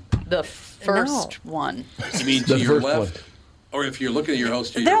 name. The first one. You mean The to your first left? Or if you're looking at your house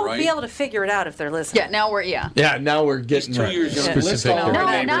to They'll your right? be able to figure it out if they're listening. Yeah, now we're, Yeah, now we're getting 2 years younger. List all No, our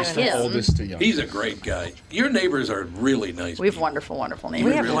not neighbors from him. oldest to youngest. He's a great guy. Your neighbors are really nice. We have wonderful, wonderful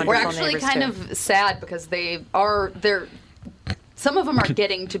neighbors. We have We're wonderful actually neighbors, kind too. of sad because they're some of them are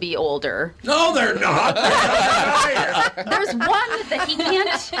getting to be older. No, they're not. There's one that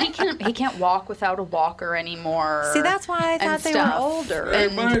he can't walk without a walker anymore. See, that's why I and thought they were stuff. older.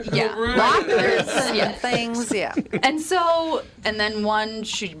 And, yeah, Rockers and yeah. things, yeah. And then one,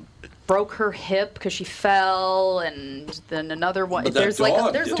 she broke her hip because she fell, and then another one. But that There's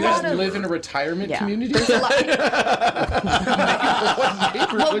dog there's a did. lot You of. live in a retirement Yeah. community? There's a lot.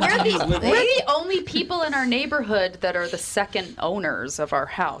 Well, What we're neighborhood do you live in? the only people in our neighborhood that are the second owners of our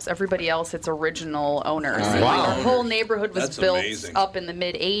house. Everybody else, it's original owners. Wow. Like, our whole neighborhood was That's built amazing. up in the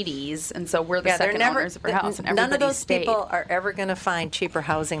mid '80s, and so we're the Yeah, they're second never. owners of our house. And None of everybody those stayed. people are ever going to find cheaper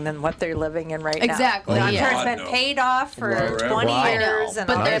housing than what they're living in right now. Exactly, I'm yeah. sure it's been God, no. paid off for Right. 20 Wow. years, and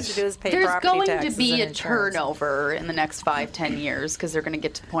But all they have there's- to do is pay There's property going taxes to be and a insurance. turnover in the next 5-10 years because they're going to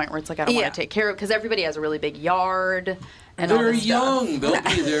get to the point where it's like I don't Yeah. want to take care of because everybody has a really big yard and all They're this stuff. young. They'll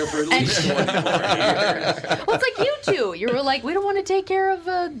be there for at least 20 more years. Well, it's like you two. You were like, we don't want to take care of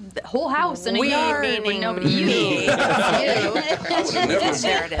a whole house and a We, yard when meaning nobody. me. You. I would have never.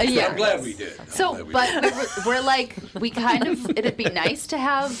 There it is. Yeah. I'm glad we did. So, but we're like, we kind of, it'd be nice to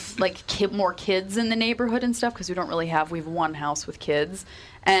have like more kids in the neighborhood and stuff because we don't really have, we have one house with kids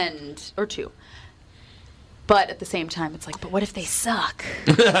or two. But at the same time, it's like, but what if they suck?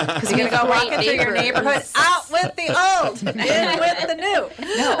 Because You're going to go walking through your neighborhood, out with the old, in with the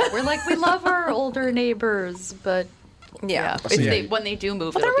new. No, we're like, we love our older neighbors, but Yeah. if when they do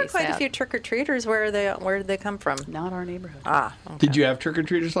move, Well, there it'll were be quite sad. a few trick-or-treaters. Where did they come from? Not our neighborhood. Ah, okay. Did you have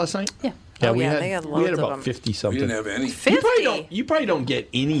trick-or-treaters last night? Yeah. Yeah, Oh, we yeah, had, they had we loads had of about them. 50 We something. didn't have any. 50? You probably don't get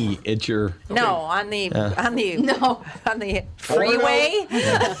any at your. No, on the No. on the freeway.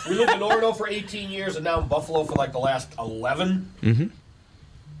 We lived in Orono for 18 years and now in Buffalo for like the last 11. Mm-hmm.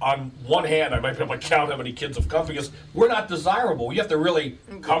 On one hand, I might be able to count how many kids have come because we're not desirable. You have to really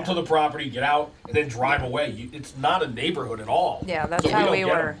come to the property, get out, and then drive away. It's not a neighborhood at all. Yeah, that's So how don't we get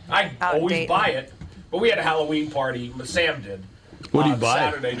were 'em. I out always dating. buy it, but we had a Halloween party. Sam did. What do you on buy?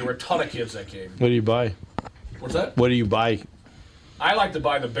 Saturday, there were a ton of kids that came. What do you buy? What's that? What do you buy? I like to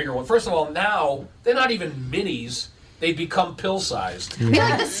buy the bigger one. First of all, now they're not even minis. They become pill-sized. You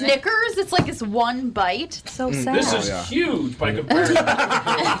like the Snickers? It's like this one bite. It's so sad. This is huge by comparison.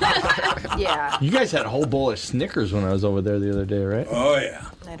 Yeah. You guys had a whole bowl of Snickers when I was over there the other day, right? Oh, yeah.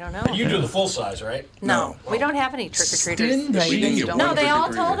 I don't know. And you do the full size, right? No, we don't have any trick-or-treaters. We didn't get No, one they all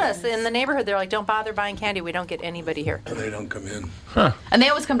trick-or-treater. told us in the neighborhood. They're like, don't bother buying candy. We don't get anybody here. They don't come in And they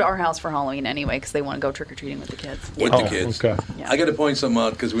always come to our house for Halloween anyway because they want to go trick or treating with the kids. with the kids. Okay. I got to point some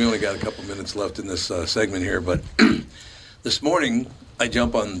out because we only got a couple minutes left in this segment here. But this morning, I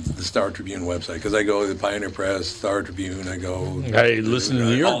jump on the Star Tribune website because I go to the Pioneer Press, Star Tribune. I go. I listen to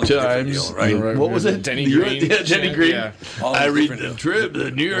the New all York these different Times. deals, right? What was it? Denny The York- Green. Yeah, Denny Green. Yeah. All I these read different the deals. Trib,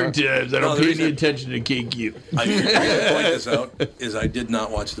 the New York Times. I No, don't the pay reason- any attention to KQ. I got to point this out is I did not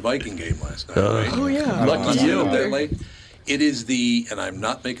watch the Viking game last night. Right? Oh, yeah. Lucky I stayed you. up that late. It is and I'm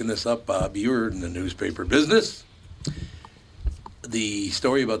not making this up, Bob. You're in the newspaper business. The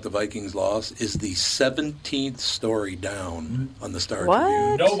story about the Vikings loss is the 17th story down on the Star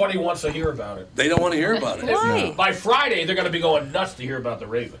Tribune. Nobody wants to hear about it. They don't want to hear about it. Why? By Friday, they're going to be going nuts to hear about the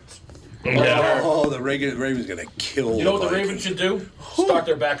Ravens. Oh, the Ravens going to kill. You know what the Vikings. Ravens should do? Start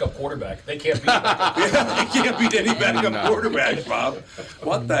their backup quarterback. They can't beat them. Yeah, they can't beat any backup quarterbacks, Bob.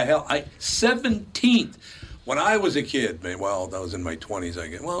 What the hell? 17th. When I was a kid, well, that was in my 20s, I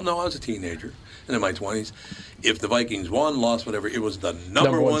guess. Well, no, I was a teenager. And in my 20s, if the Vikings won, lost, whatever, it was the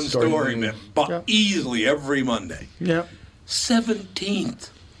number one story, man, easily every Monday. Yeah. 17th.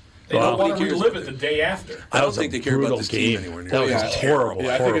 They don't want Nobody to cares. relive it the day after. I don't think they care about this team anywhere. That was a horrible,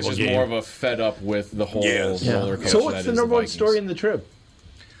 Yeah, I think it's horrible just game. more of a fed up with the whole Yes. roller coaster. So what's that the is number one Vikings. story in the Trib?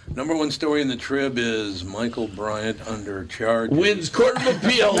 Number one story in the Trib is Michael Bryant under charge. Wins Court of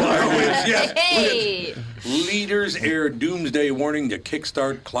Appeal. Yes. Hey! Leaders air doomsday warning to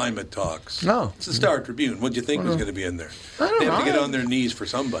kickstart climate talks. No. It's the Star Tribune. What'd you think was going to be in there? I don't They have know. to get on their knees for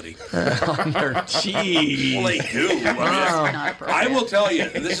somebody. On their cheese. Well, they do. I will tell you,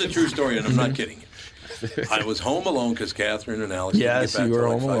 and this is a true story, and I'm not kidding you. I was home alone because Catherine and Alex Yes, didn't you get were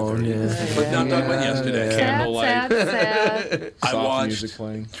back till home alone. Yeah. But I'm talking about yesterday. Sad. I Soft watched, music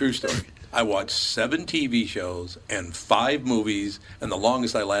playing. true story, I watched 7 TV shows and 5 movies, and the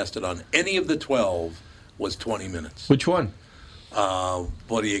longest I lasted on any of the 12 was 20 minutes. Which one?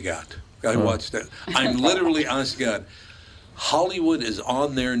 What do you got? I watched that. I'm literally, honest to God, Hollywood is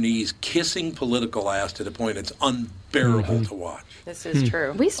on their knees kissing political ass to the point it's unbearable to watch. This is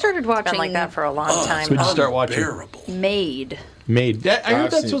true. We started watching Been like that for a long time. What'd you start watching? Unbearable. Made. I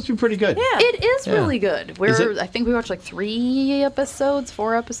heard that's supposed to be pretty good. Yeah. It is Yeah. really good. Is it? I think we watched like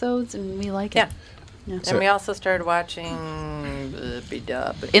 4 episodes, and we like it. Yeah. And we also started watching In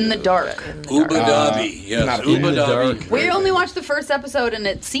the Dark. Uba Dhabi. Yes, not Uba In the Dhabi. Dark. We only watched the first episode, and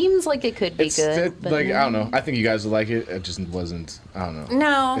it seems like it could be good. but Like, no. I don't know. I think you guys would like it. It just wasn't. I don't know.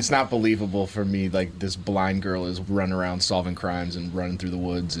 No. It's not believable for me. Like, this blind girl is running around solving crimes and running through the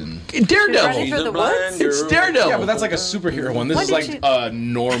woods and. Daredevil. running through the woods? It's Daredevil. Yeah, but that's like a superhero one. This When is did like you- a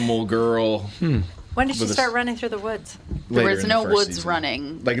normal girl. When did she With a- start running through the woods? There later was in the no first woods season.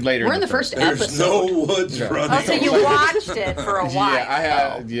 running. Like later. We're in the first There's episode. no woods running. Oh, so you watched it for a while. Yeah, I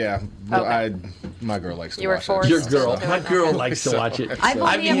had. Yeah, Okay. my girl likes to You were watch forced. it. Your girl. to My it. girl likes to watch it. I've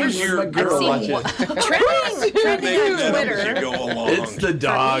only ever here's my girl seen watch one- it. Trending Making on that up as Twitter. you go along. It's the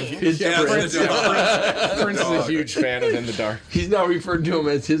dog. It's Yeah, Prince. it's the dog. Prince is a huge fan of In the Dark. He's now referred to him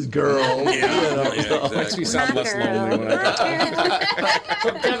as his girl. Yeah, Makes me exactly. sound less lonely when I.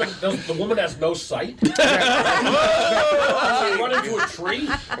 So, Kevin, the woman has no sight? Run into a tree?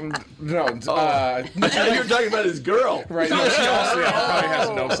 No, I thought you were talking about his girl. right. No, she also probably has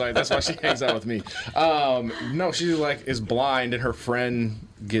no sight. That's why she hangs out with me. No, she like is blind, and her friend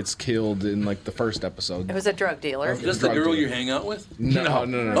gets killed in like the first episode. It was a drug dealer. Is this the girl you hang out with? No. Oh.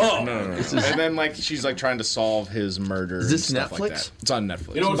 No. And then like she's like trying to solve his murder. Is this and stuff like Netflix? that. It's on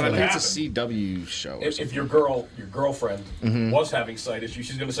Netflix. You know what's but I gonna think it's a CW show. or If your girlfriend was having sight issues,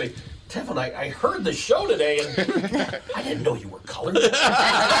 she's going to say, Tevin, I heard the show today, and I didn't know you were colored.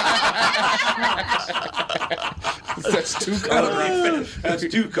 That's too colored. That's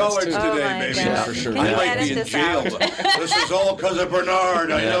 2 colors Oh today, my baby. God. Yeah, for sure. Can you I might edit be in this jail. out? But this is all because of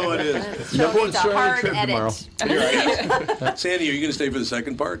Bernard. I know it is. Number one It's a story on the hard trip edit. tomorrow. Sandy, are you going to stay for the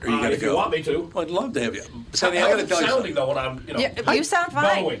second part, or are you going to If go? you want me to. I'd love to have you. Sandy, I How's got to it tell you sounding, something. though, when I'm, Yeah, you sound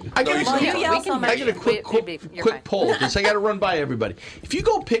fine. going? I got you a sound You fine. yell so much. I got a quick poll. Just I got to run by everybody. If you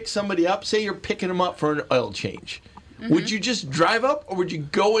go pick somebody up, say you're picking them up for an oil change, would you just drive up, or would you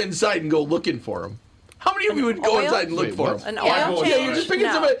go inside and go looking for them? How many of you would go Oil? inside and look Wait, for what? them? An I oil go change? Yeah, you're just picking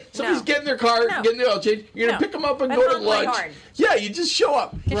No, somebody's no. getting their car, No. getting the oil change. You're gonna No. pick them up and But go to honk my lunch. horn. Yeah, you just show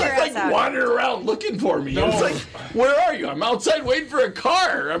up. Get It's your like ass out. wandering around looking for me. No. It's like, where are you? I'm outside waiting for a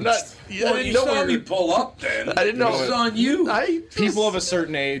car. I'm not. I Well, didn't you know saw where- me pull up then. I didn't know. This is on you. People of a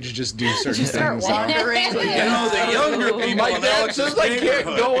certain age just do certain Start things. wandering. You know, the younger people My in dad Alex's says I can't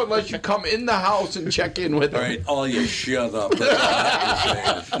neighborhood. go unless you come in the house and check in with All them. right, all you shut up. That's all I have to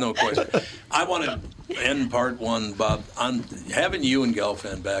say. There's no question. I want to end part 1, Bob. On having you and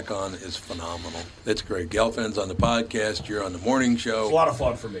Gelfand back on is phenomenal. It's great. Gelfand's on the podcast. You're on the morning show. It's a lot of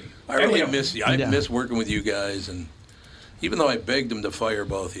fun for me. I really And him. miss you. I miss working with you guys, and even though I begged him to fire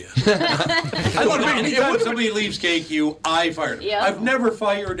both of you. Anytime somebody leaves KQ, I fired him. Yeah. I've never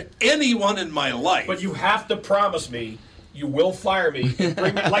fired anyone in my life. But you have to promise me you will fire me. And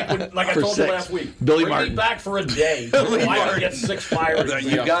bring me like I For told six. you last week. Billy bring Martin. me back for a day. Billy so I can Martin. get 6 firings.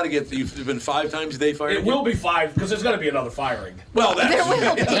 You've got to get. You've been 5 times they fired It you? will be 5 because there's going to be another firing. Well, that's There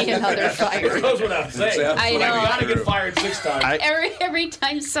will be another It fire. goes without saying. That's I But know. I got to get fired 6 times. Every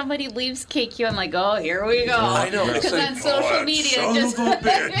time somebody leaves KQ, I'm like, oh, here we go. I know. It's Because like, on social that media, son just of a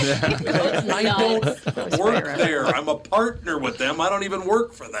bitch. I don't work there. I'm a partner with them. I don't even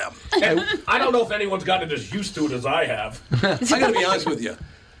work for them. And I don't know if anyone's gotten as used to it as I have. I got to be honest with you.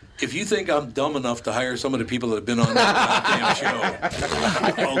 If you think I'm dumb enough to hire some of the people that have been on that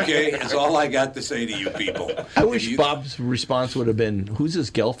goddamn show, okay, that's all I got to say to you people. I wish Bob's response would have been, "Who's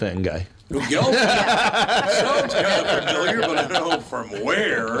this Gelfand guy?" Sounds kind of familiar, but I don't know from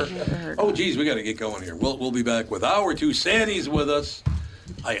where. Oh, geez, we got to get going here. We'll be back with hour 2. Sandy's with us.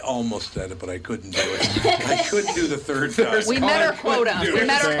 I almost said it, but I couldn't do it. I couldn't do the third time. We met our quota. Do We it.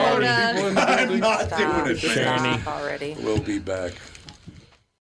 met our quota. I'm not doing it, Stop Sandy. already. We'll be back.